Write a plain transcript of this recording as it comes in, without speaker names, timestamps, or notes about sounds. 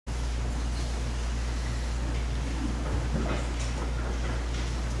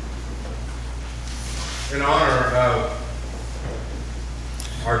In honor of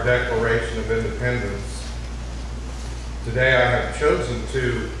our Declaration of Independence, today I have chosen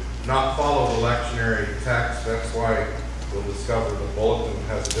to not follow the lectionary text. That's why we'll discover the bulletin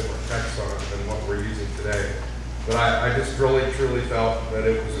has a different text on it than what we're using today. But I just really, truly felt that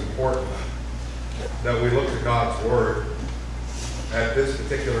it was important that we look at God's Word at this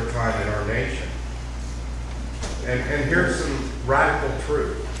particular time in our nation. And here's some radical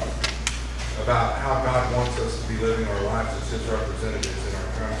truth about how God wants us to be living our lives as His representatives in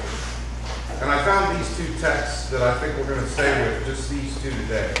our country. And I found these two texts that I think we're going to stay with, just these two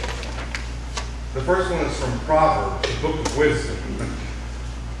today. The first one is from Proverbs, the book of wisdom.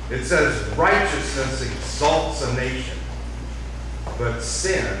 It says, righteousness exalts a nation, but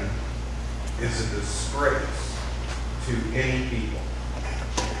sin is a disgrace to any people.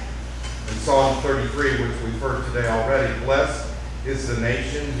 In Psalm 33, which we've heard today already, blessed is the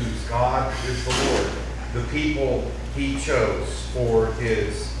nation whose God is the Lord, the people He chose for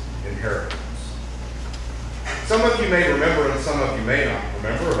His inheritance. Some of you may remember, and some of you may not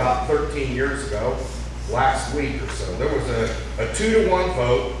remember, about 13 years ago, last week or so, there was a 2-to-1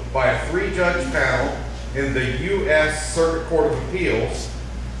 vote by a 3-judge panel in the U.S. Circuit Court of Appeals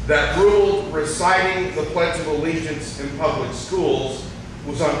that ruled reciting the Pledge of Allegiance in public schools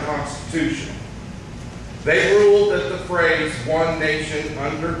was unconstitutional. They ruled that the phrase, one nation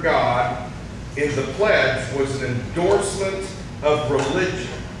under God, in the pledge was an endorsement of religion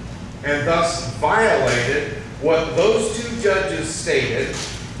and thus violated what those 2 judges stated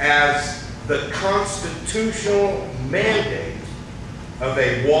as the constitutional mandate of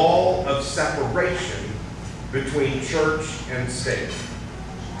a wall of separation between church and state.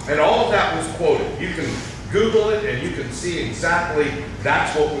 And all of that was quoted. You can Google it and you can see exactly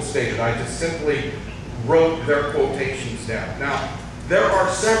that's what was stated. I just simply wrote their quotations down. Now, there are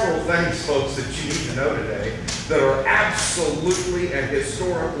several things, folks, that you need to know today that are absolutely and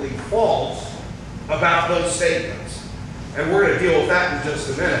historically false about those statements. And we're going to deal with that in just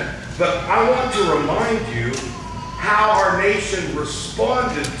a minute. But I want to remind you how our nation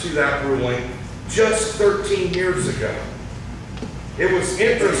responded to that ruling just 13 years ago. It was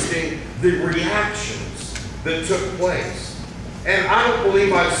interesting, the reactions that took place. And I don't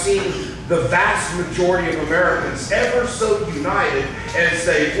believe I've seen the vast majority of Americans ever so united as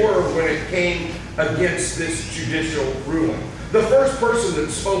they were when it came against this judicial ruling. The first person that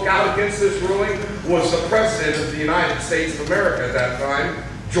spoke out against this ruling was the President of the United States of America at that time,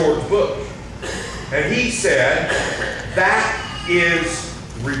 George Bush. And he said, that is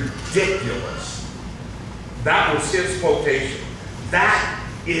ridiculous. That was his quotation. That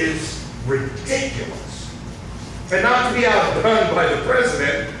is ridiculous. And not to be outdone by the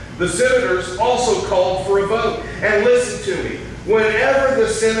President, the senators also called for a vote. And listen to me, whenever the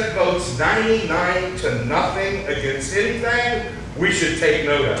Senate votes 99-0 against anything, we should take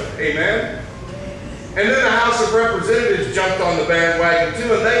note of it. Amen? And then the House of Representatives jumped on the bandwagon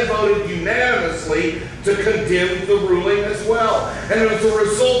too, and they voted unanimously to condemn the ruling as well. And as a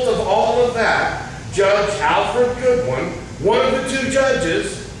result of all of that, Judge Alfred Goodwin, one of the 2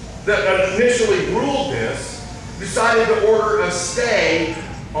 judges that initially ruled this, decided to order a stay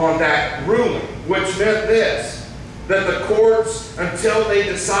on that ruling, which meant this, that the courts, until they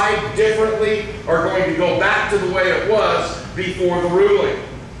decide differently, are going to go back to the way it was before the ruling.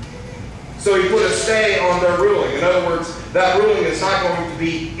 So he put a stay on their ruling. In other words, that ruling is not going to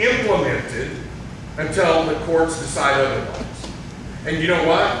be implemented until the courts decide otherwise. And you know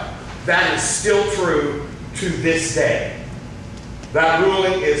what? That is still true to this day. That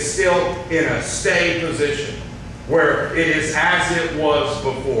ruling is still in a stay position, where it is as it was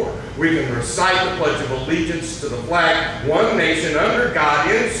before. We can recite the Pledge of Allegiance to the flag, one nation under God,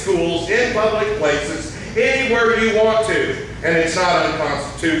 in schools, in public places, anywhere you want to, and it's not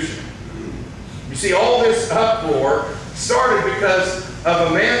unconstitutional. You see, all this uproar started because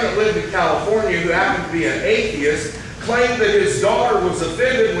of a man that lived in California who happened to be an atheist, claimed that his daughter was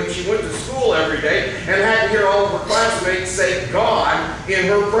offended when she went to school every day and had to hear all of her classmates say God in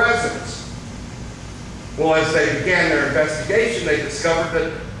her presence. Well, as they began their investigation, they discovered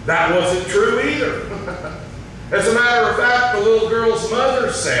that that wasn't true either. As a matter of fact, the little girl's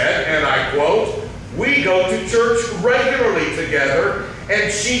mother said, and I quote, "We go to church regularly together,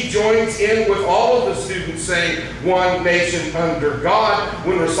 and she joins in with all of the students saying, one nation under God,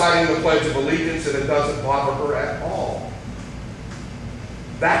 when reciting the Pledge of Allegiance, and it doesn't bother her at all."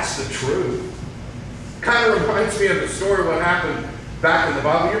 That's the truth. Kind of reminds me of the story what happened back in the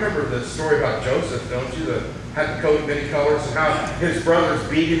Bible. You remember the story about Joseph, don't you? That had the coat of many colors, and how his brothers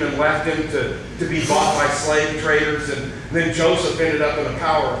beat him and left him to be bought by slave traders. And then Joseph ended up in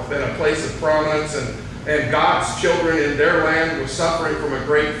a place of prominence, and and God's children in their land was suffering from a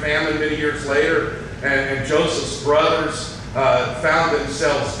great famine many years later, and Joseph's brothers found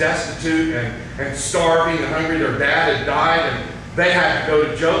themselves destitute and starving and hungry. Their dad had died, and they had to go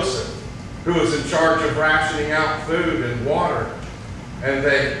to Joseph, who was in charge of rationing out food and water. And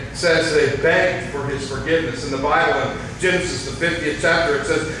says they begged for his forgiveness. In the Bible, in Genesis, the 50th chapter, it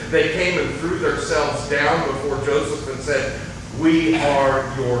says they came and threw themselves down before Joseph and said, "We are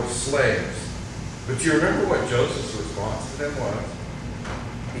your slaves." But you remember what Joseph's response to them was?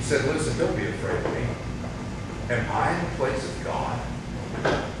 He said, "Listen, don't be afraid of me. Am I in the place of God?"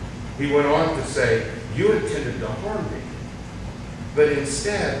 He went on to say, "You intended to harm me, but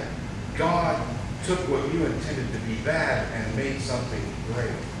instead, God took what you intended to be bad and made something great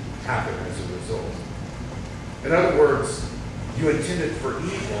happen as a result." In other words, you intended for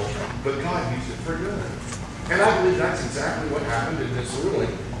evil, but God used it for good. And I believe that's exactly what happened in this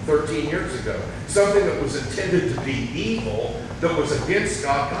ruling 13 years ago. Something that was intended to be evil, that was against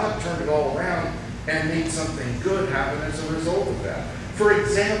God, God turned it all around and made something good happen as a result of that. For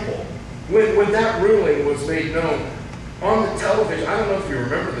example, when that ruling was made known on the television, I don't know if you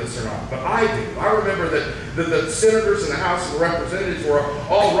remember this or not, but I do. I remember that the senators in the House of Representatives were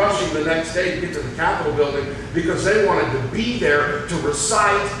all rushing the next day to get to the Capitol building because they wanted to be there to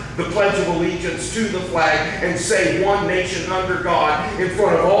recite the Pledge of Allegiance to the flag and say "one nation under God" in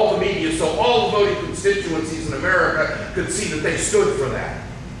front of all the media, so all the voting constituencies in America could see that they stood for that.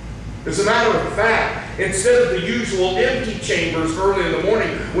 As a matter of fact, instead of the usual empty chambers early in the morning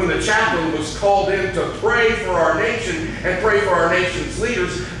when the chaplain was called in to pray for our nation and pray for our nation's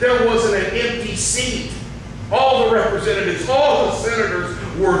leaders, there wasn't an empty seat. All the representatives, all the senators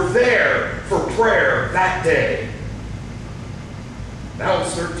were there for prayer that day. That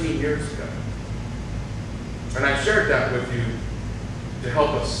was 13 years ago. And I shared that with you to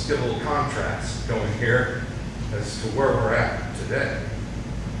help us get a little contrast going here as to where we're at today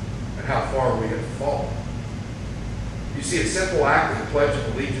and how far we have fallen. You see, a simple act of the Pledge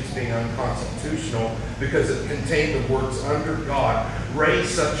of Allegiance being unconstitutional because it contained the words "under God"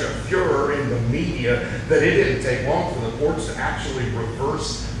 raised such a furor in the media that it didn't take long for the courts to actually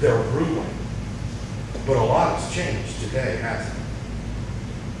reverse their ruling. But a lot has changed today, hasn't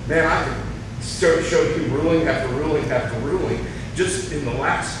it? Man, I could show you ruling after ruling after ruling just in the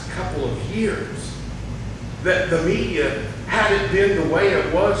last couple of years that the media, had it been the way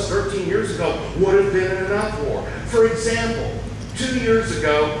it was 13 years ago, would have been in an uproar. For example, 2 years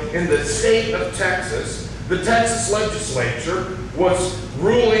ago in the state of Texas, the Texas legislature was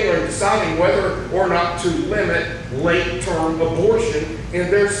ruling or deciding whether or not to limit late-term abortion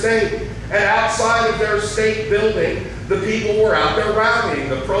in their state. And outside of their state building, the people were out there rallying.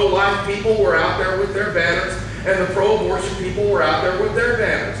 The pro-life people were out there with their banners, and the pro-abortion people were out there with their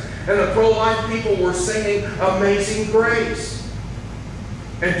banners. And the pro-life people were singing "Amazing Grace."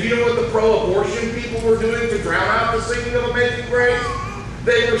 And do you know what the pro-abortion people were doing to drown out the singing of "Amazing Grace"?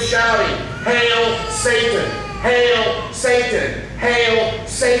 They were shouting, "Hail Satan! Hail Satan! Hail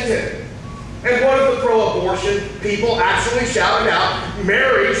Satan!" And one of the pro-abortion people actually shouted out,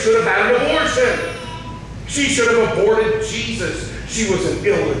 "Mary should have had an abortion. She should have aborted Jesus. She was an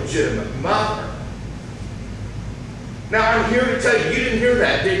illegitimate mother." Now, I'm here to tell you, you didn't hear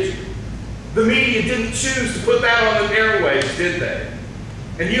that, did you? The media didn't choose to put that on the airwaves, did they?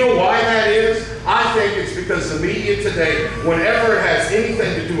 And you know why that is? I think it's because the media today, whenever it has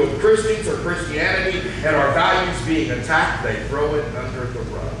anything to do with Christians or Christianity and our values being attacked, they throw it under the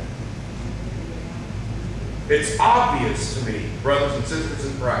rug. It's obvious to me, brothers and sisters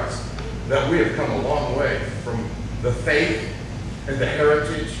in Christ, that we have come a long way from the faith and the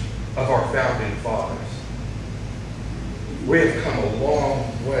heritage of our founding fathers. We have come a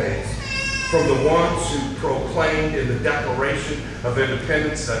long ways from the ones who proclaimed in the Declaration of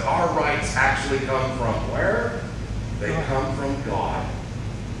Independence that our rights actually come from where? They come from God.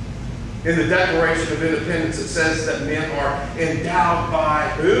 In the Declaration of Independence, it says that men are endowed by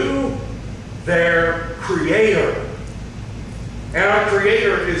who? Their Creator. And our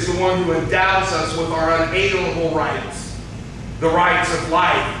Creator is the one who endows us with our unalienable rights. The rights of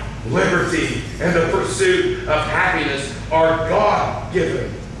life, liberty, and the pursuit of happiness are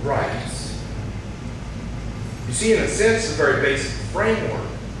God-given rights. You see, in a sense, the very basic framework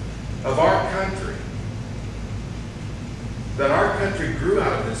of our country, that our country grew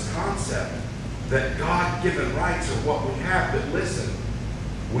out of this concept that God-given rights are what we have. But listen,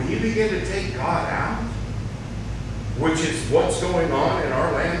 when you begin to take God out, which is what's going on in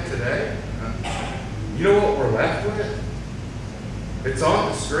our land today, you know what we're left with? It's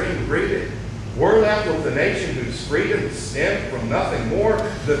on the screen. Read it. We're left with a nation whose freedom stemmed from nothing more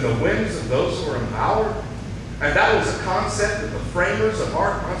than the whims of those who are in power. And that was a concept that the framers of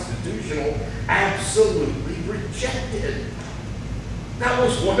our Constitution absolutely rejected. That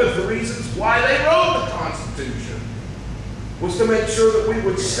was one of the reasons why they wrote the Constitution, was to make sure that we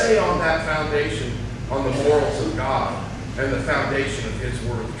would stay on that foundation, on the morals of God and the foundation of His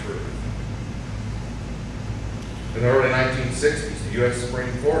Word of truth. In the early 1960s, the U.S.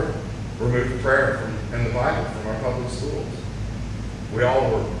 Supreme Court removed prayer and the Bible from our public schools. We all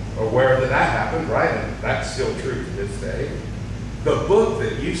were aware that that happened, right? And that's still true to this day. The book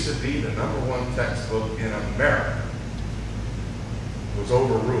that used to be the #1 textbook in America was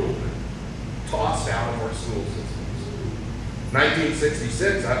overruled and tossed out of our school systems.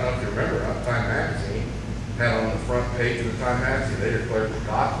 1966, I don't know if you remember, Time Magazine had on the front page of the Time Magazine, they declared that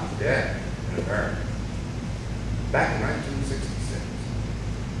God was dead in America. Back in 1966.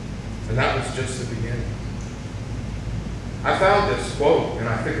 And that was just the beginning. I found this quote, and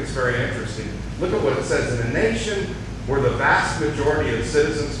I think it's very interesting. Look at what it says. In a nation where the vast majority of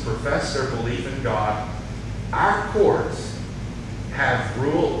citizens profess their belief in God, our courts have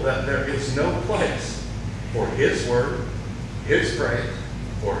ruled that there is no place for His word, His praise,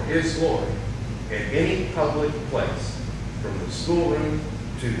 or His glory in any public place, from the schoolroom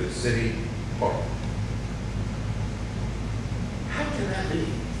to the city park. How can that be?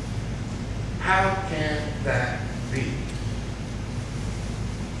 How can that be?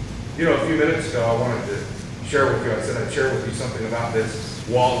 You know, a few minutes ago, I wanted to share with you, I said I'd share with you something about this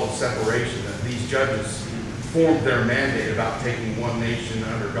wall of separation, that these judges formed their mandate about taking one nation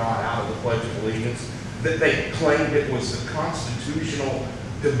under God out of the Pledge of Allegiance, that they claimed it was the constitutional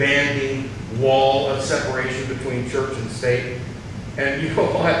demanding wall of separation between church and state. And you know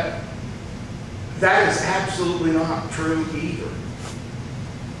what? That is absolutely not true either.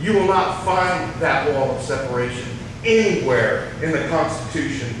 You will not find that wall of separation anywhere in the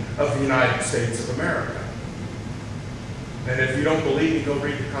Constitution of the United States of America. And if you don't believe me, go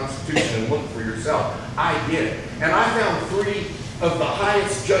read the Constitution and look for yourself. I did. And I found 3 of the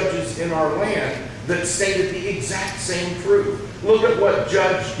highest judges in our land that stated the exact same truth. Look at what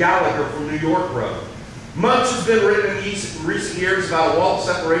Judge Gallagher from New York wrote. Much has been written in recent years about a wall of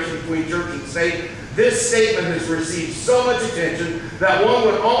separation between church and state. This statement has received so much attention that one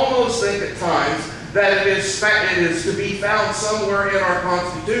would almost think at times that it is to be found somewhere in our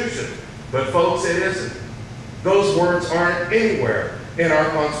Constitution. But folks, it isn't. Those words aren't anywhere in our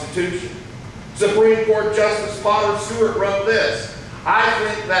Constitution. Supreme Court Justice Potter Stewart wrote this: I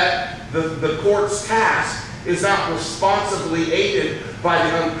think that the court's task is not responsibly aided by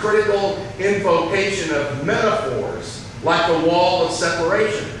the uncritical invocation of metaphors like the wall of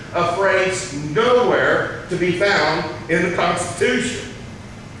separation, a phrase nowhere to be found in the Constitution.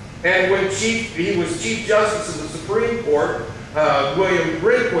 And when he was Chief Justice of the Supreme Court, William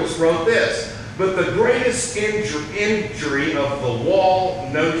Rehnquist wrote this: but the greatest injury of the wall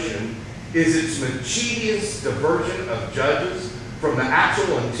notion is its mischievous diversion of judges from the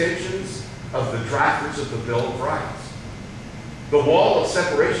actual intentions of the drafters of the Bill of Rights. The wall of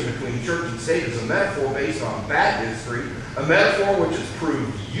separation between church and state is a metaphor based on bad history, a metaphor which has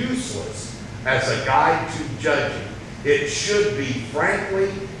proved useless as a guide to judging. It should be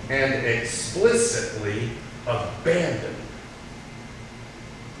frankly and explicitly abandoned.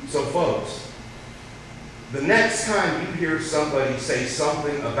 So folks, the next time you hear somebody say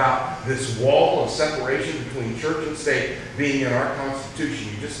something about this wall of separation between church and state being in our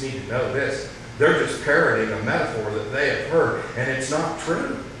Constitution, you just need to know this: they're just parroting a metaphor that they have heard, and it's not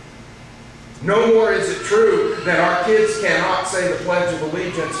true. No more is it true that our kids cannot say the Pledge of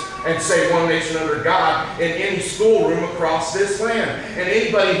Allegiance and say one nation under God in any schoolroom across this land. And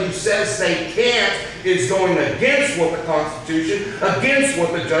anybody who says they can't is going against what the Constitution, against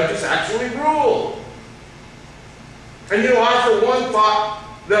what the judges actually ruled. And you know, I for one thought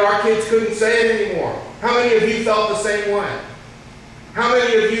that our kids couldn't say it anymore. How many of you felt the same way? How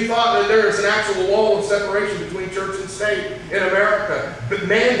many of you thought that there is an actual wall of separation between church and state in America, but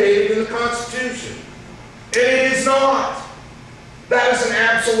mandated in the Constitution? It is not. That is an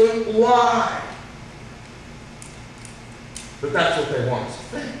absolute lie. But that's what they want us to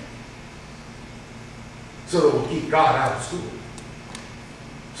think. So that we'll keep God out of school.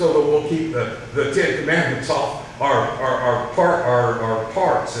 So that we'll keep the Ten Commandments off our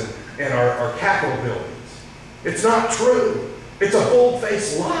parks and our Capitol buildings. It's not true. It's a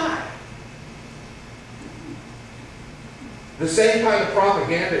bold-faced lie. The same kind of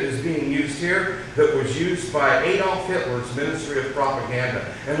propaganda is being used here that was used by Adolf Hitler's Ministry of Propaganda.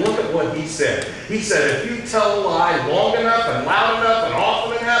 And look at what he said. He said, if you tell a lie long enough and loud enough and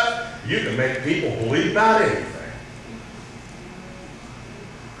often enough, you can make people believe about anything.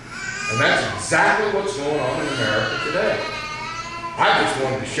 And that's exactly what's going on in America today. I just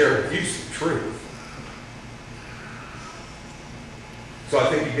wanted to share with you some truth. So I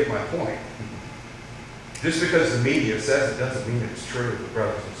think you get my point. Just because the media says it doesn't mean it's true,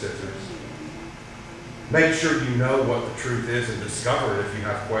 brothers and sisters. Make sure you know what the truth is and discover it if you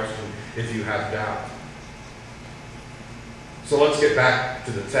have question, if you have doubt. So let's get back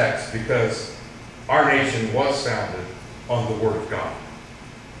to the text, because our nation was founded on the Word of God.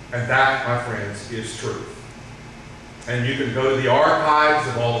 And that, my friends, is truth. And you can go to the archives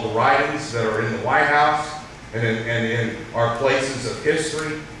of all of the writings that are in the White House and in our places of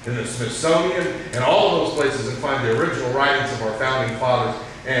history, in the Smithsonian, and all of those places, and find the original writings of our founding fathers.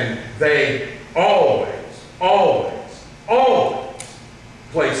 And they always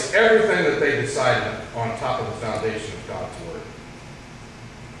place everything that they decided on top of the foundation of God's Word.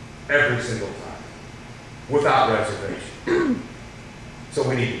 Every single time. Without reservation. So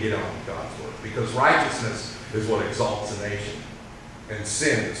we need to get on with God's Word, because righteousness is what exalts a nation, and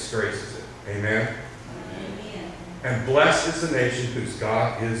sin disgraces it. Amen? Amen. And blessed is the nation whose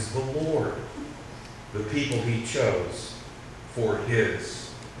God is the Lord, the people He chose for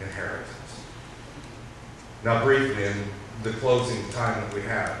His inheritance. Now briefly, in the closing time that we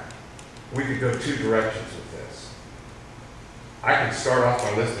have, we could go two directions with this. I can start off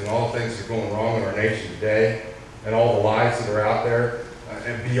by listing all the things that are going wrong in our nation today, and all the lies that are out there,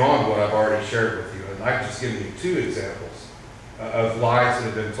 and beyond what I've already shared with you. And I've just given you two examples of lies that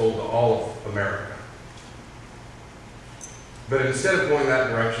have been told to all of America. But instead of going that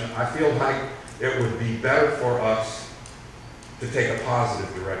direction, I feel like it would be better for us to take a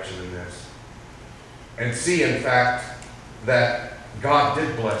positive direction in this. And see, in fact, that God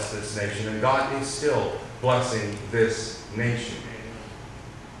did bless this nation, and God is still blessing this nation.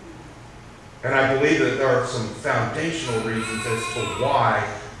 And I believe that there are some foundational reasons as to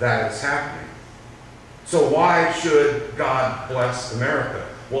why that is happening. So why should God bless America?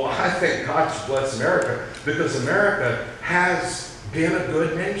 Well, I think God should bless America because America has been a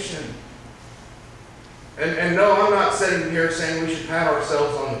good nation. And no, I'm not sitting here saying we should pat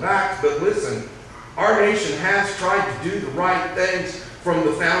ourselves on the back, but listen, our nation has tried to do the right things from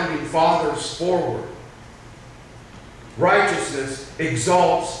the founding fathers forward. Righteousness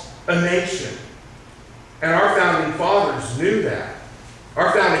exalts a nation. And our founding fathers knew that.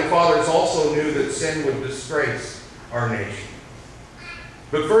 Our founding fathers also knew that sin would disgrace our nation.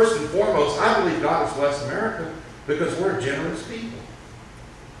 But first and foremost, I believe God has blessed America because we're a generous people.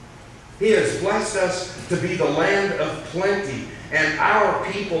 He has blessed us to be the land of plenty. And our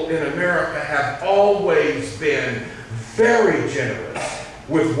people in America have always been very generous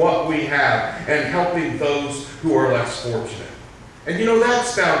with what we have and helping those who are less fortunate. And you know,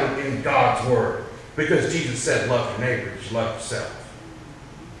 that's founded in God's Word, because Jesus said, love your neighbor as you love yourself.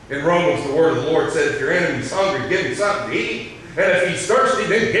 In Romans, the word of the Lord said, if your enemy's hungry, give him something to eat. And if he's thirsty,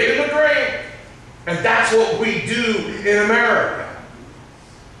 then give him a drink. And that's what we do in America.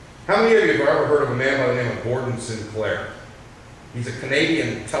 How many of you have ever heard of a man by the name of Gordon Sinclair? He's a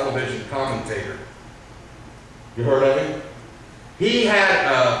Canadian television commentator. You heard of him? He had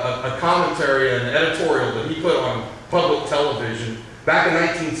a commentary, an editorial that he put on public television back in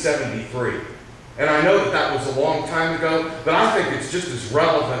 1973. And I know that that was a long time ago, but I think it's just as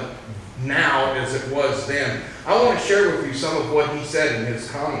relevant now as it was then. I want to share with you some of what he said in his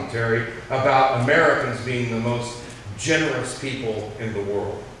commentary about Americans being the most generous people in the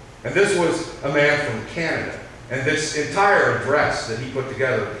world. And this was a man from Canada. And this entire address that he put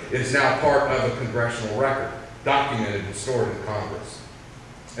together is now part of a congressional record, documented and stored in Congress.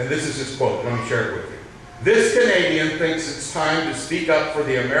 And this is his quote. Let me share it with you. This Canadian thinks it's time to speak up for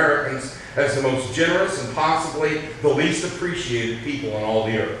the Americans as the most generous and possibly the least appreciated people on all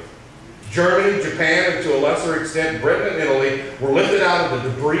the earth. Germany, Japan, and to a lesser extent Britain and Italy were lifted out of the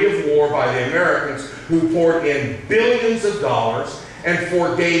debris of war by the Americans, who poured in billions of dollars and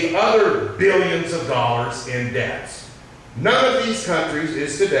forgave other billions of dollars in debts. None of these countries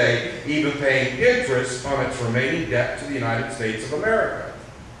is today even paying interest on its remaining debt to the United States of America.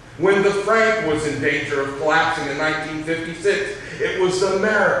 When the franc was in danger of collapsing in 1956, it was the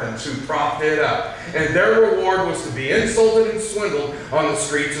Americans who propped it up, and their reward was to be insulted and swindled on the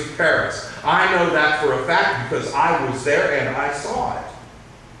streets of Paris. I know that for a fact because I was there and I saw it.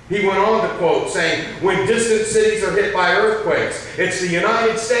 He went on to quote, saying, when distant cities are hit by earthquakes, it's the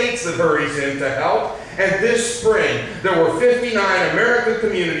United States that hurries in to help. And this spring, there were 59 American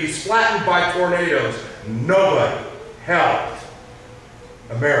communities flattened by tornadoes. Nobody helped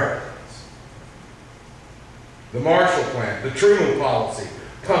Americans. The Marshall Plan, the Truman Policy,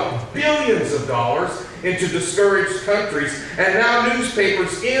 pumped billions billions of dollars into discouraged countries, and now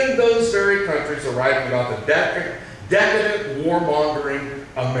newspapers in those very countries are writing about the decadent, warmongering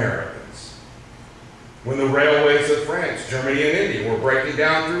Americans. When the railways of France, Germany, and India were breaking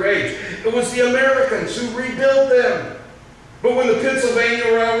down through age, it was the Americans who rebuilt them. But when the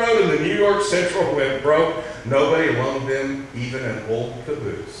Pennsylvania Railroad and the New York Central went broke, nobody loaned them even an old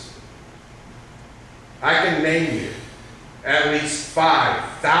caboose. I can name you at least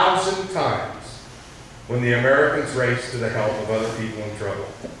 5,000 times when the Americans raced to the help of other people in trouble.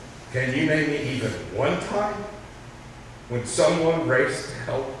 Can you name me even one time when someone raced to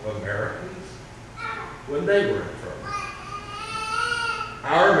help Americans when they were in trouble?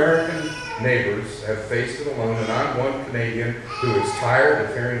 Our American neighbors have faced it alone, and I'm one Canadian who is tired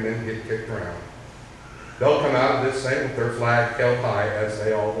of hearing them get kicked around. They'll come out of this thing with their flag held high, as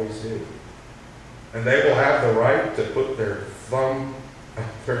they always do. And they will have the right to put their thumb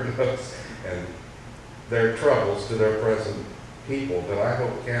up their nose and their troubles to their present people. But I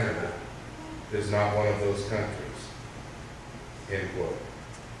hope Canada is not one of those countries. End quote.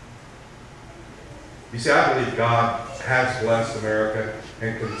 You see, I believe God has blessed America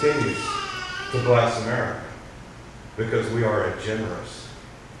and continues to bless America because we are a generous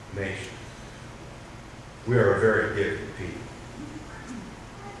nation. We are a very giving people.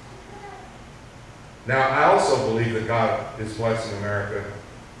 Now, I also believe that God is blessing America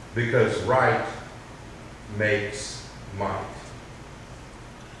because right makes might.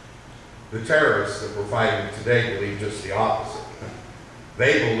 The terrorists that we're fighting today believe just the opposite.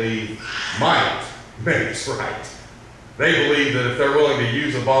 They believe might makes right. They believe that if they're willing to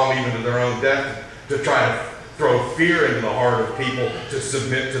use a bomb even to their own death to try to throw fear into the heart of people to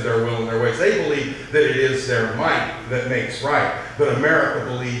submit to their will and their ways, they believe that it is their might that makes right. But America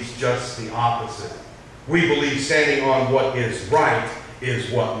believes just the opposite. We believe standing on what is right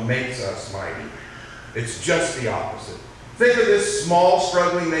is what makes us mighty. It's just the opposite. Think of this small,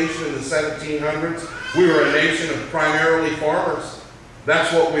 struggling nation in the 1700s. We were a nation of primarily farmers.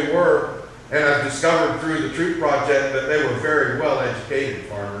 That's what we were. And I've discovered through the Truth Project that they were very well-educated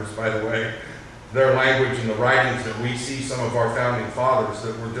farmers, by the way. Their language and the writings that we see some of our founding fathers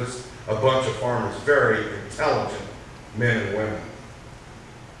that were just a bunch of farmers, very intelligent men and women.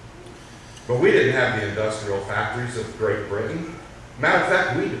 But we didn't have the industrial factories of Great Britain. Matter of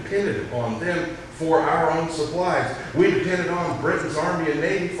fact, we depended upon them for our own supplies. We depended on Britain's Army and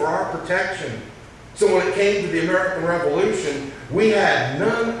Navy for our protection. So when it came to the American Revolution, we had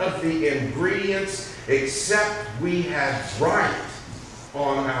none of the ingredients except we had right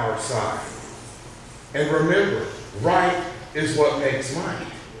on our side. And remember, right is what makes might.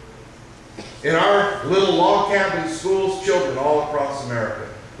 In our little log cabin schools, children all across America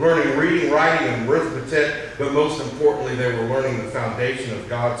learning reading, writing, and arithmetic, but most importantly, they were learning the foundation of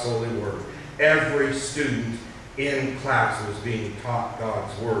God's holy word. Every student in class was being taught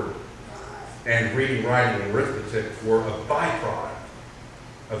God's word. And reading, writing, and arithmetic were a byproduct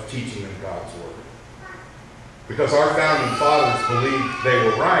of teaching them God's word. Because our founding fathers believed they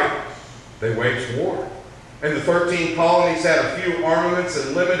were right, they waged war. And the 13 colonies had a few armaments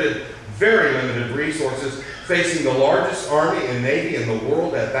and very limited resources, facing the largest army and navy in the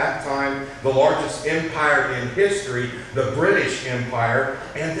world at that time, the largest empire in history, the British Empire,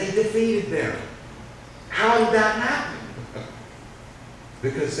 and they defeated them. How did that happen?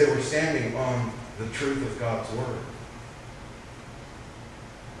 Because they were standing on the truth of God's word.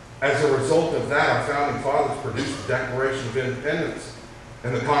 As a result of that, our founding fathers produced the Declaration of Independence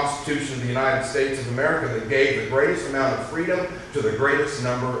and the Constitution of the United States of America that gave the greatest amount of freedom to the greatest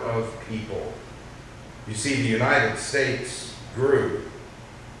number of people. You see, the United States grew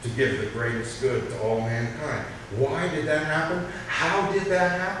to give the greatest good to all mankind. Why did that happen? How did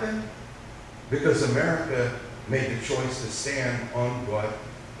that happen? Because America made the choice to stand on what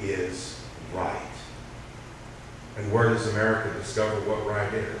is right. And where does America discover what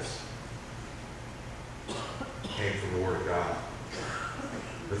right is? It came from the Word of God.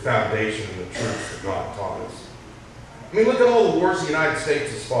 The foundation and the truth that God taught us. I mean, look at all the wars the United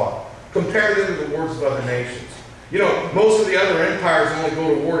States has fought. Compare them to the wars of other nations. You know, most of the other empires only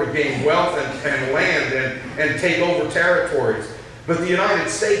go to war to gain wealth and land and take over territories. But the United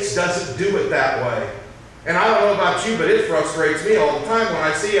States doesn't do it that way. And I don't know about you, but it frustrates me all the time when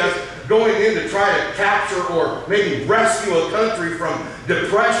I see us going in to try to capture or maybe rescue a country from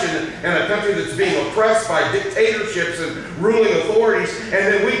depression and a country that's being oppressed by dictatorships and ruling authorities,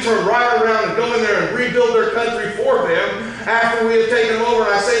 and then we turn right around and go in there and rebuild their country for them after we have taken them over.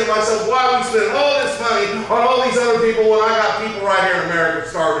 And I say to myself, why are we spending all this money on all these other people when I got people right here in America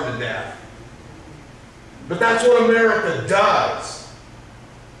starving to death? But that's what America does.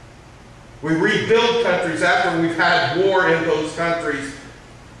 We rebuild countries after we've had war in those countries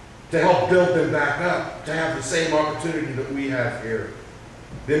to help build them back up, to have the same opportunity that we have here.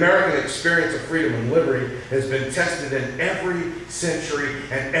 The American experience of freedom and liberty has been tested in every century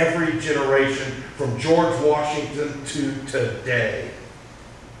and every generation from George Washington to today.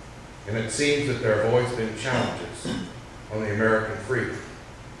 And it seems that there have always been challenges on the American freedom.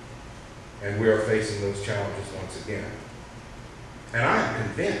 And we are facing those challenges once again. And I am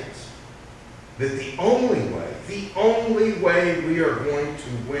convinced that the only way we are going to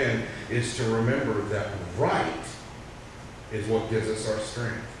win is to remember that right is what gives us our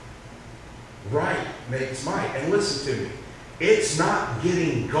strength. Right makes might. And listen to me, it's not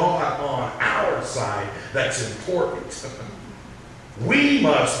getting God on our side that's important. We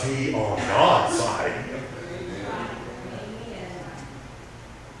must be on God's side.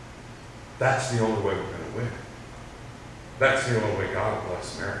 That's the only way we're going to win. That's the only way God will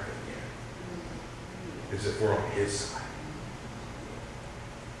bless America again, is if we're on His side.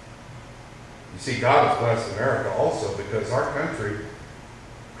 You see, God has blessed America also because our country,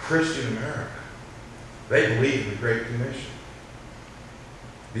 Christian America, they believe in the Great Commission.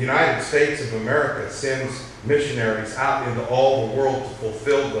 The United States of America sends missionaries out into all the world to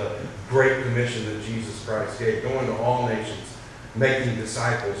fulfill the Great Commission that Jesus Christ gave, going to all nations, making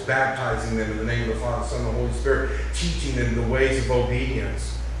disciples, baptizing them in the name of the Father, Son, and the Holy Spirit, teaching them the ways of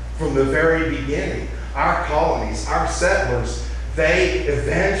obedience. From the very beginning, our colonies, our settlers, they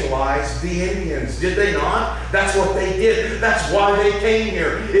evangelized the Indians, did they not? That's what they did. That's why they came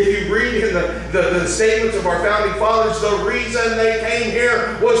here. If you read in the statements of our founding fathers, the reason they came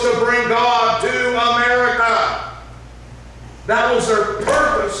here was to bring God to America. That was their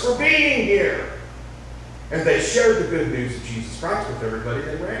purpose for being here. And they shared the good news of Jesus Christ with everybody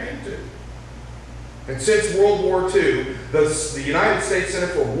they ran into. And since World War II, the United States Center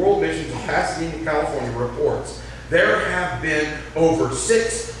for World Missions in Pasadena, California reports there have been over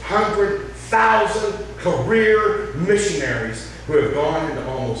 600,000 career missionaries who have gone into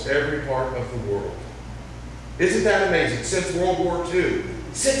almost every part of the world. Isn't that amazing? Since World War II,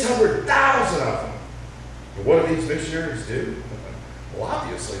 600,000 of them. And what do these missionaries do? Well,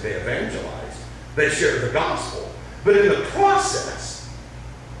 obviously they evangelize. They share the gospel. But in the process,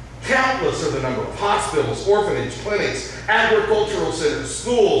 countless are the number of hospitals, orphanage clinics, agricultural centers,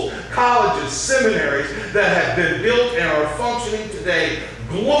 schools, colleges, seminaries that have been built and are functioning today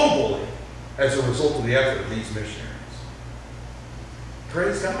globally as a result of the effort of these missionaries.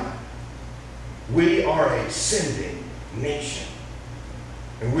 Praise God. We are a sending nation,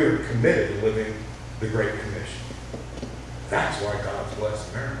 and we are committed to living the Great Commission. That's why God's blessed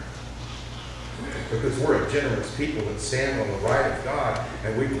America. Because we're a generous people that stand on the right of God,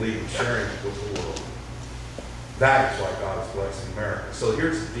 and we believe in sharing it with the world. That is why God is blessing America. So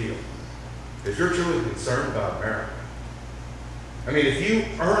here's the deal. If you're truly concerned about America, I mean, if you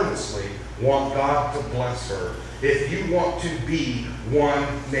earnestly want God to bless her, if you want to be one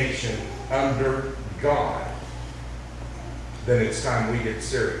nation under God, then it's time we get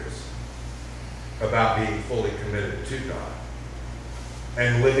serious about being fully committed to God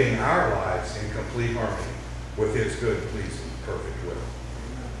and living our lives in complete harmony with His good, pleasing, perfect will.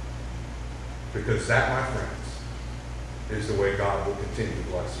 Because that, my friends, is the way God will continue to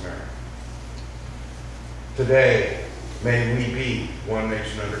bless America. Today, may we be one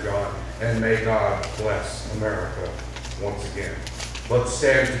nation under God, and may God bless America once again. Let's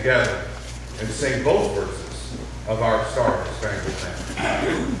stand together and sing both verses of our Star Spangled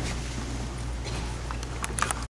Banner.